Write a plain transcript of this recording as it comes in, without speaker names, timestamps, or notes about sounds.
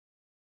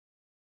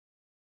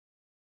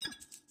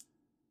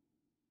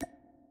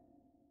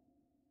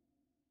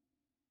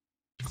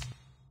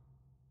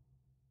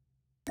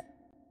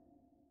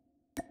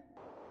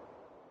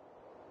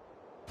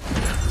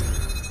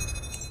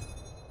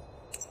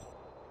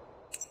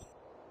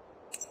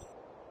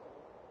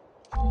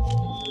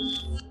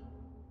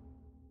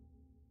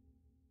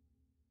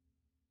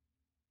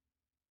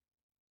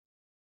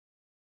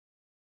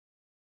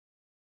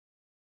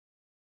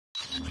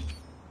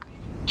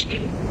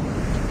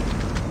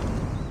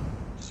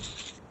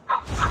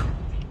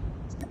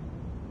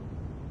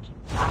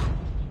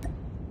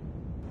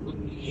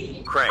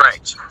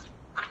Cranked.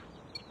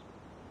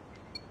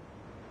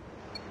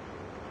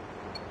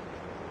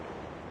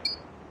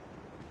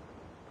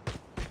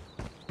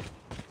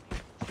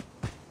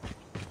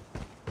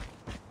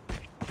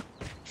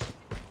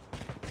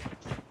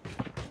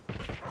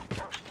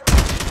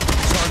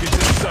 Target's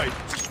in sight.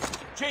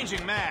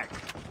 Changing mag.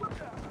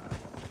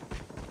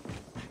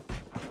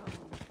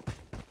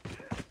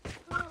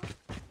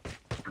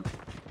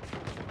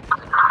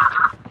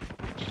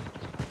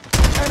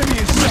 Enemy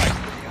in sight.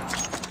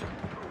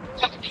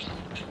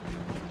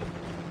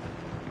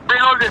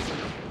 Reloaded.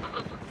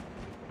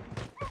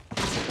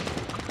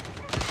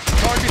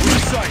 Target's in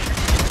sight.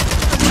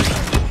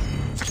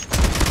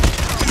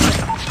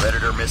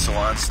 Predator missile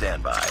on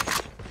standby.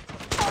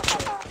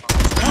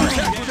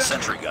 Contact with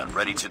Sentry gun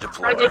ready to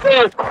deploy.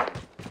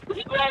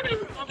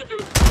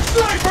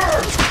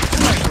 Sniper!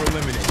 Sniper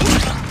eliminated.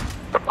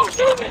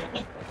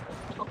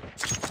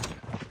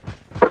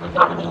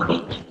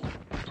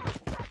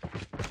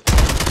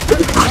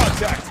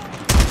 Contact.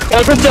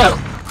 Open down.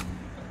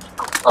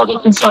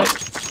 Target in sight.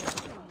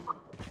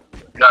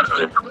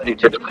 Gunner ready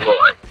to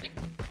deploy.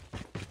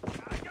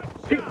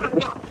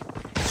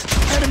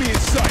 Enemy in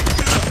sight.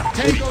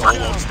 Tango All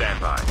down. on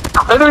standby.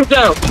 Enemy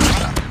down.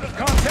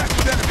 Contact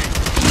with enemy.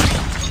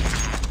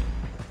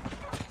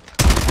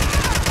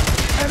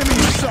 Enemy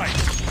in sight.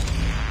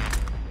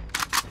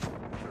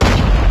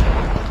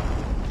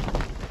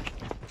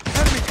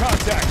 Enemy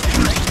contact.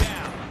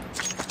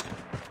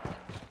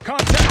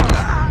 Contact.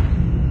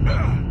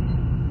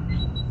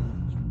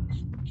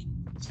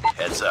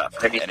 Heads up.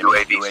 Enemy Enemy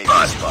UAV UAV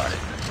spotted. spotted.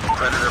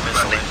 Predator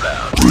missile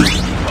inbound.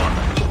 Keep on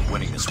them.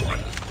 Winning this one.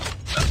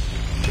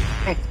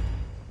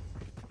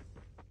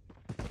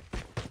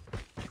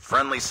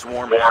 Friendly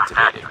swarm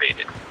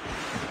activated.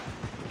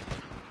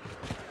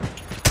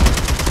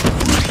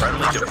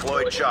 Friendly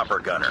deployed chopper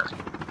gunner.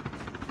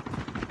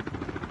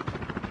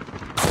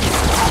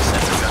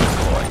 Sensor gun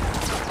deployed.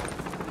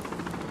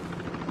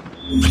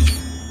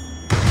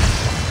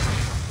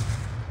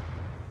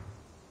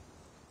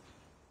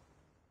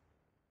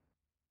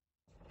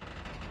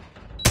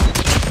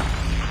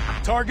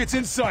 Targets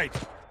in sight.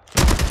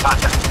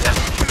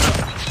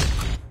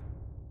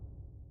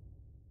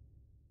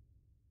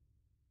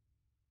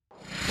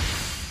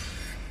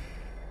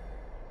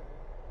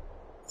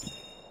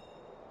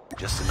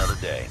 Just another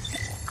day.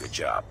 Good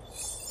job.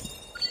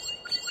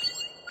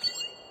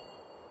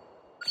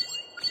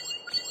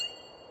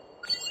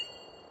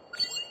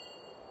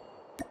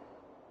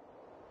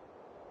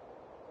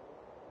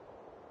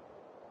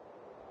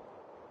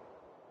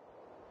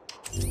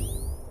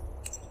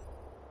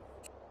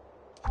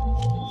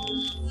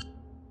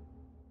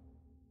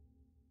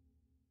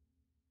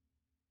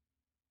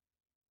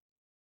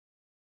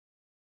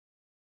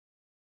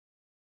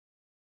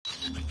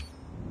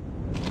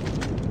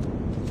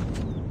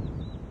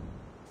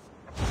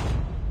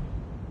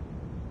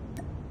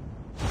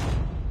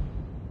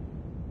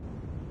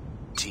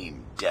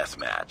 Team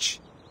deathmatch.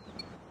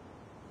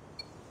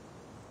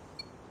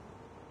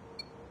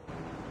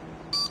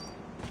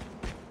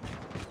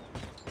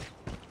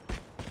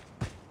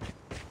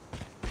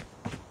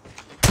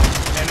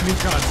 Enemy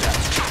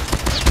contact.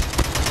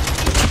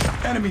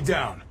 Enemy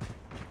down.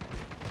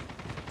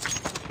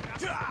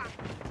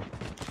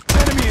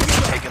 Enemy in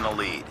sight. Taking the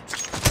lead.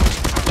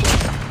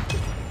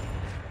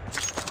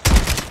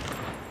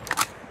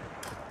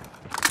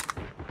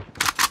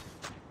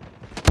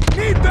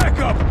 Need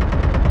backup.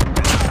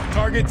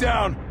 Target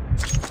down.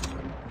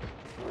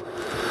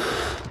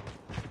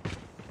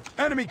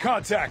 Enemy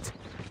contact.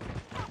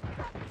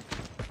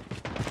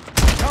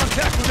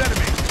 Contact with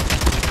enemy.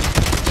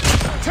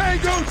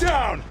 Tango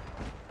down.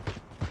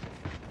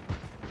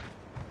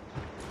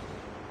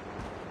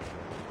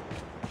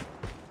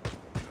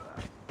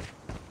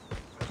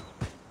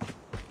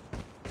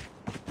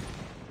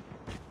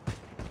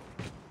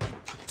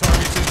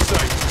 Target's in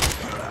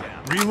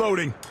sight.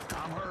 Reloading.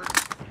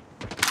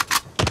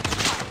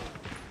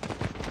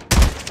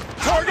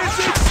 Target's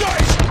in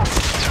sight!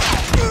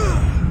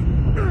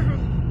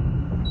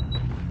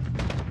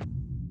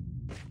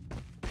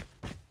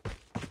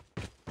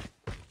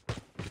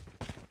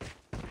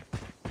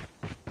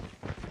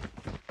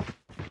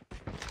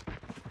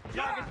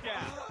 Target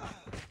down.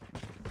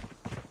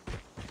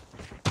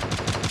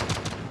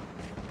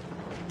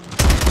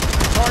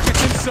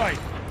 Target's in sight.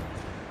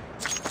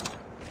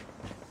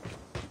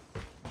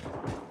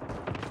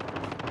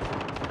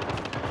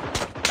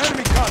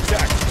 Enemy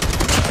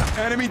contact.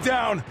 Enemy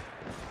down.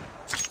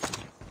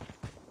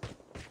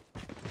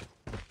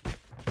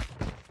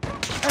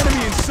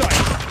 Enemy in sight.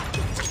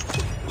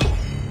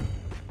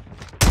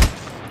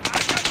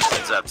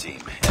 Heads up, team.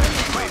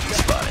 Enemy UAV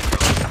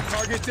spotted.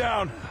 Target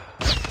down.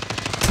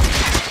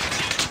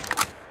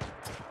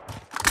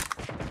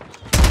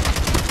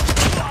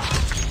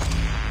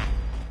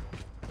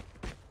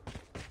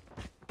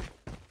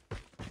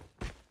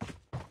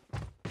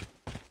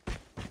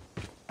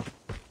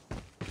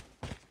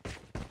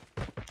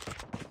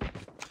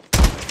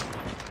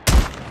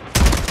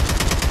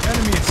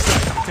 Enemy in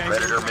sight. Tango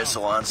Predator down.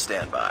 missile on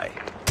standby.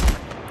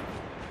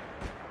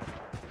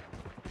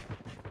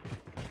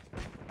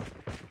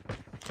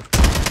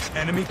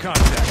 Enemy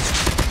contact.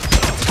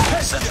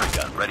 Sentry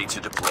gun ready to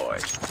deploy.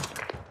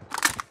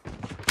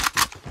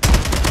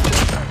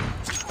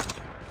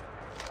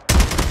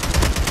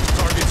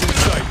 Targets in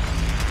sight.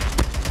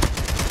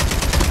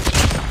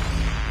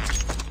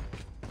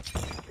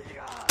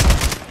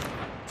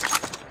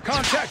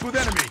 Contact with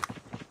enemy.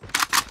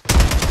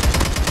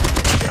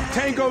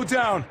 Tango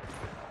down.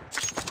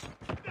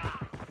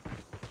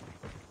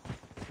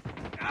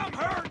 I'm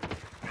hurt.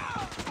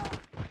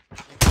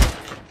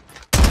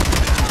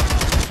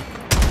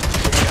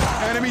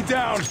 Enemy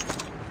down.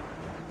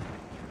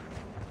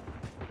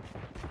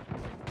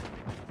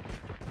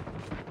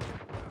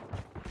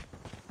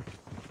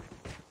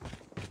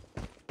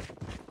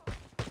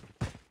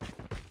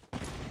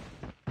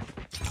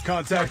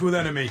 Contact with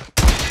enemy.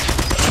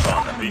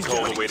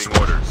 Vehicle awaiting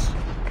orders.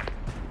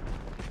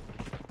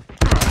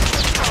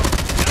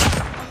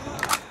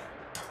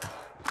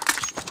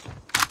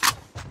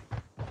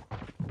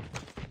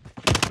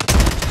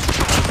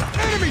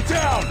 Enemy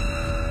down!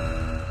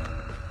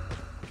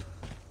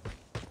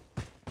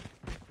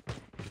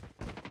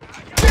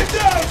 Get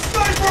down,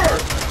 sniper!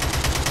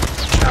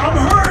 I'm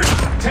hurt!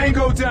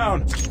 Tango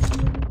down!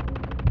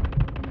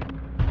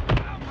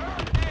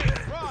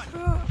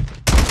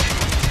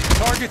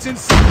 Targets in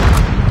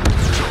sight!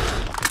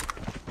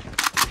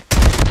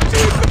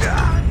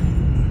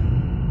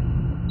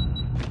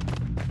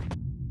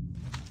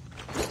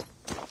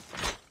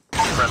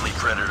 Friendly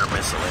Predator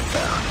missile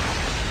inbound.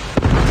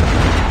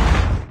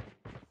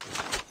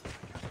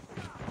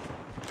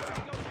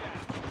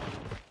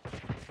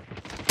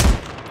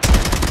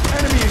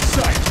 Enemy in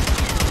sight!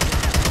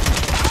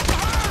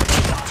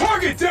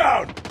 Target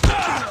down!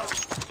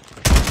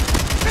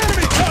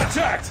 Enemy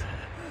contact!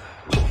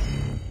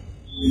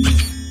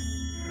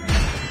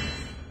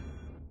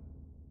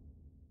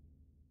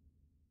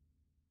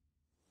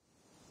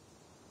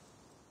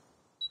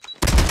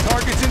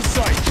 Targets in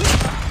sight!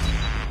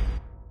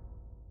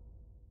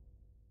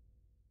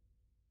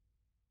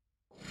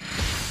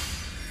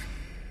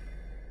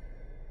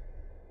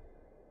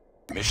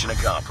 Mission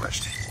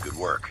accomplished. Good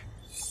work.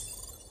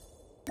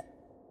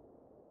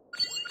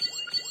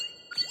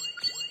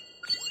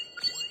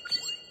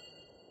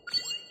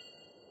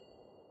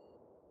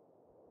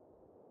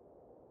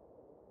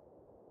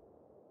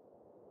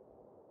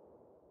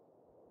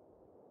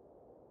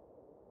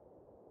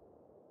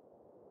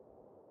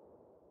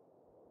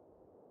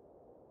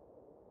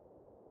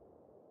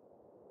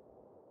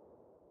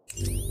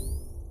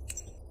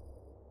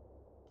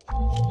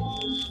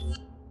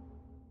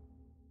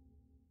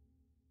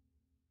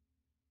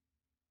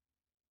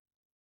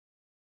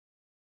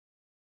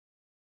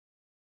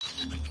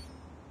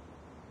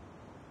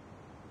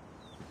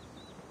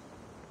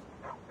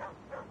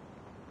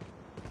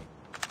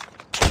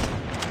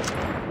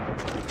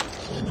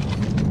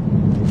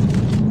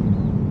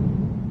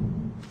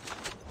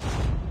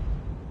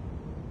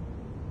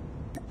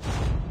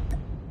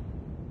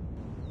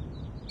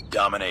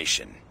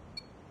 Domination.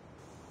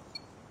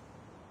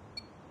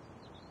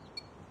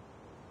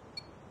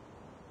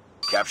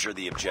 Capture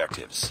the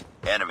objectives.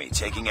 Enemy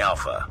taking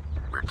Alpha.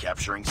 We're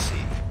capturing C.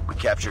 We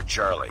captured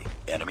Charlie.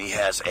 Enemy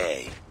has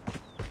A.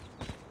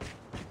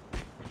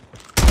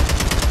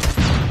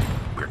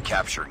 We're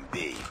capturing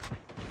B.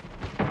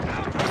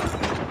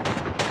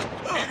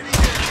 Enemy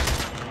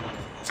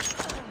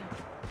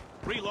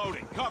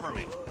Reloading. Cover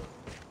me.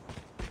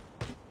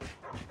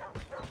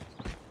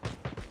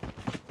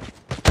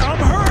 I'm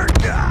hurt!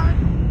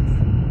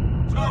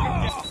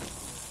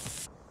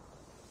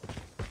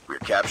 We're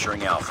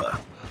capturing Alpha.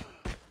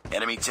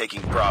 Enemy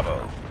taking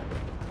Bravo.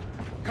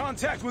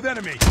 Contact with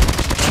enemy!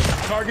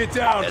 Target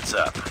down! Heads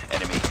up.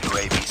 Enemy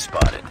UAV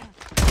spotted.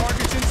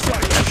 Target's in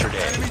sight! Captured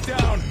A. Enemy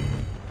down!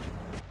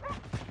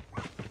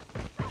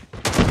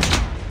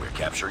 We're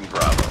capturing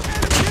Bravo.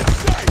 Enemy in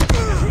sight!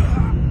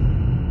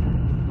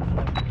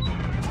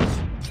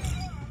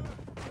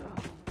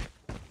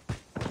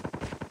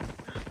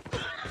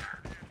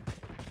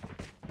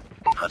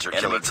 Hunter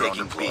enemy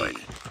taking B.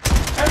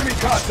 Enemy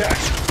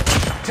contact!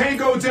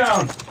 Tango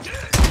down!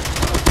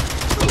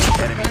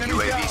 Enemy Enemy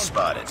UAV down.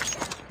 spotted.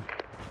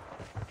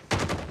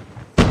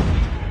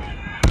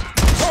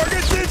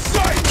 Target's in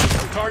sight!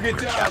 Target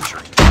We're down!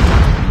 capturing.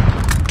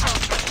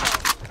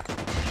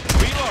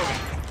 Reloading.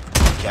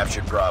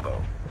 Captured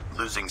Bravo.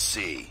 Losing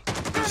C.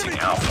 Losing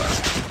Alpha.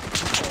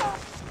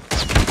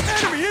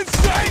 Enemy in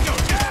sight! Go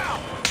down!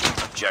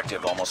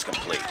 Objective almost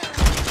complete.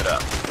 Keep it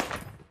up.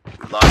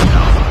 We lost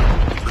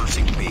Alpha.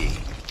 Losing B.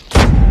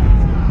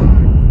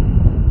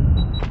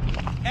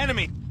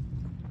 Enemy.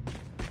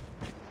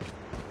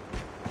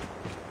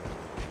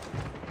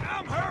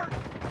 I'm hurt!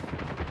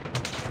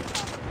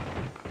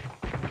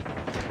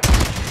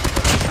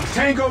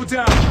 Tango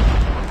down!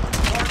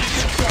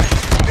 Target's in sight!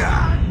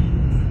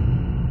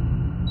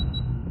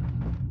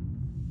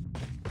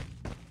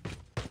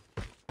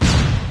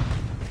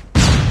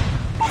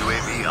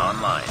 UAV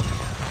online.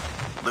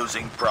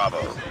 Losing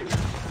Bravo.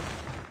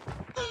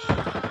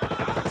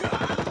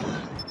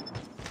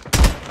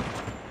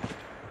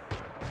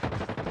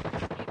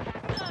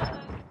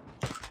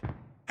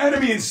 Enemy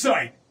Enemy in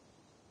sight!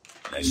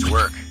 Nice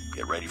work.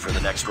 Get ready for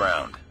the next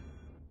round.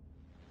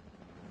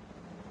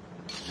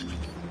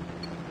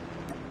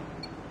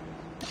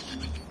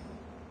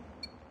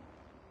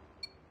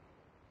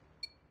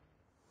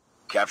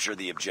 Capture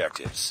the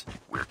objectives.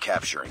 We're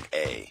capturing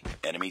A.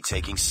 Enemy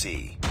taking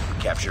C.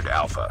 We captured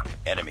Alpha.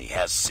 Enemy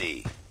has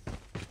C.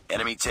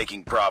 Enemy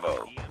taking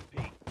Bravo.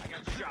 EMP. I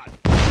got shot.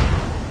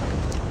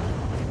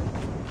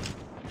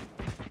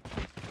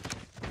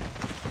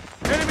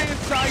 Enemy in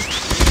sight.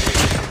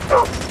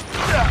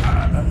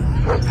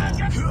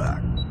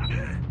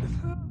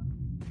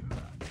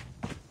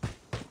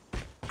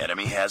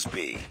 Enemy has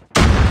B.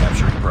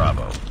 Capturing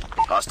Bravo.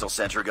 Hostile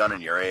sentry gun in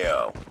your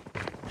AO.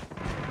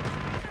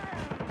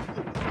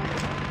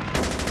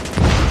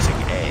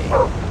 Losing A.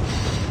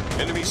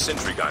 Enemy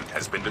sentry gun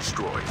has been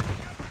destroyed.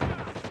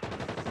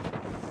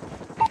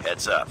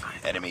 Heads up.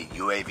 Enemy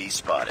UAV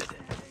spotted.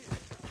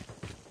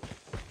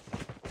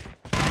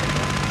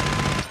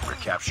 We're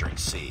capturing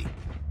C.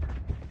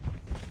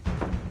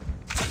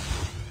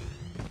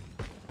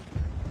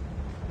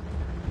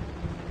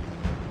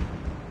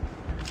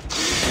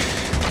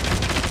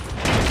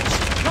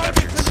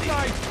 Captured C.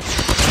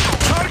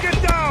 Target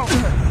down.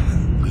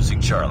 Losing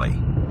Charlie.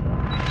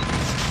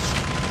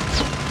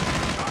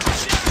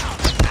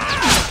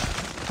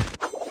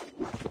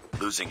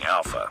 Losing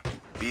Alpha.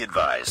 Be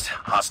advised,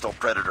 hostile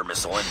Predator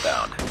missile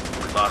inbound.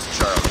 We lost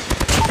Charlie.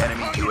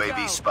 Enemy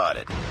UAV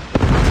spotted.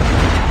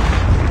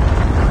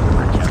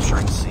 We're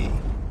capturing C.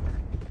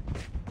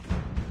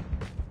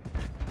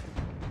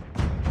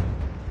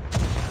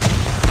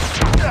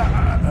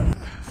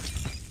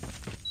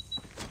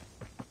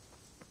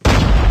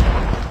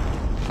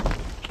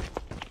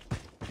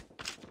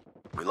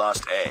 We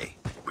lost A.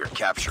 We're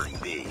capturing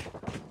B.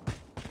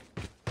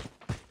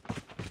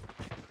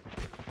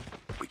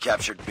 We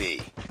captured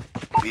B.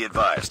 Be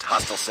advised,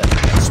 hostile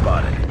sentry gun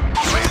spotted.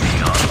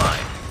 UAV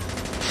online.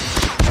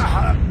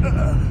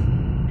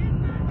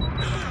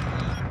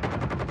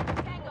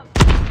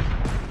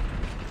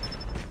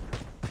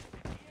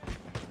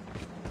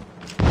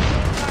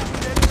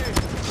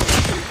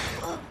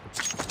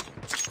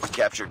 We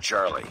captured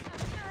Charlie.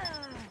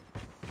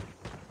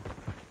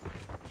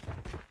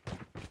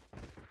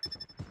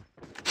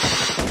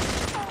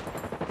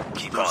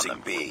 Keep on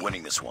them, B.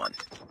 Winning this one.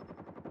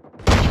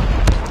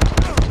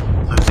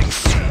 Losing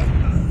C.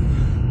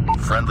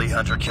 Friendly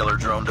hunter-killer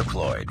drone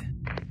deployed.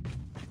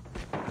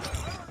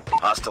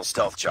 Hostile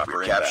stealth chopper.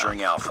 We're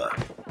capturing Alpha.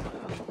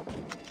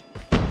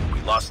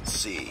 We lost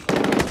C.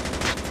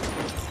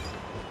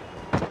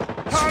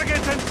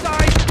 Targets in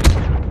sight.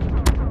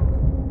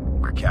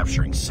 We're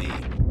capturing C.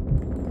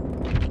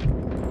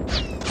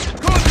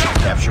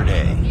 Captured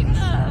A.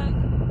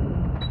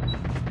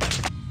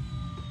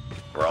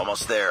 We're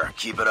almost there.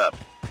 Keep it up.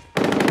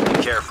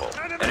 Be careful.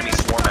 Enemy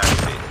swarm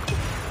activated.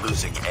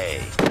 Losing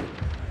A.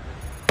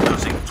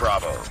 Losing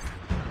Bravo.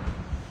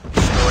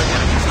 Destroy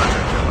enemy's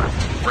hunter-killer.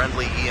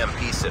 Friendly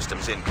EMP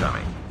systems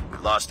incoming. We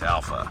lost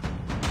Alpha.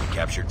 We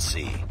captured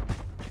C.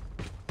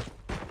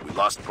 We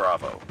lost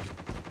Bravo.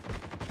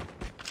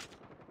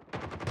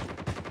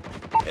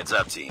 Heads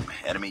up, team.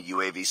 Enemy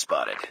UAV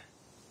spotted.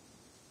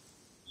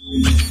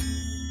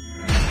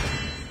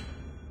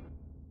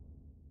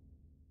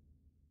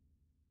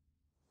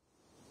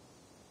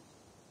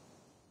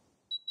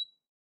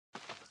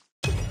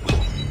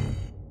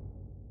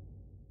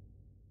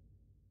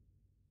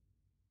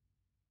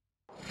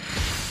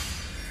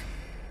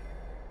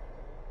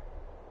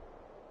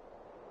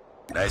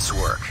 Nice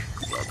work.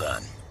 Well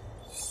done.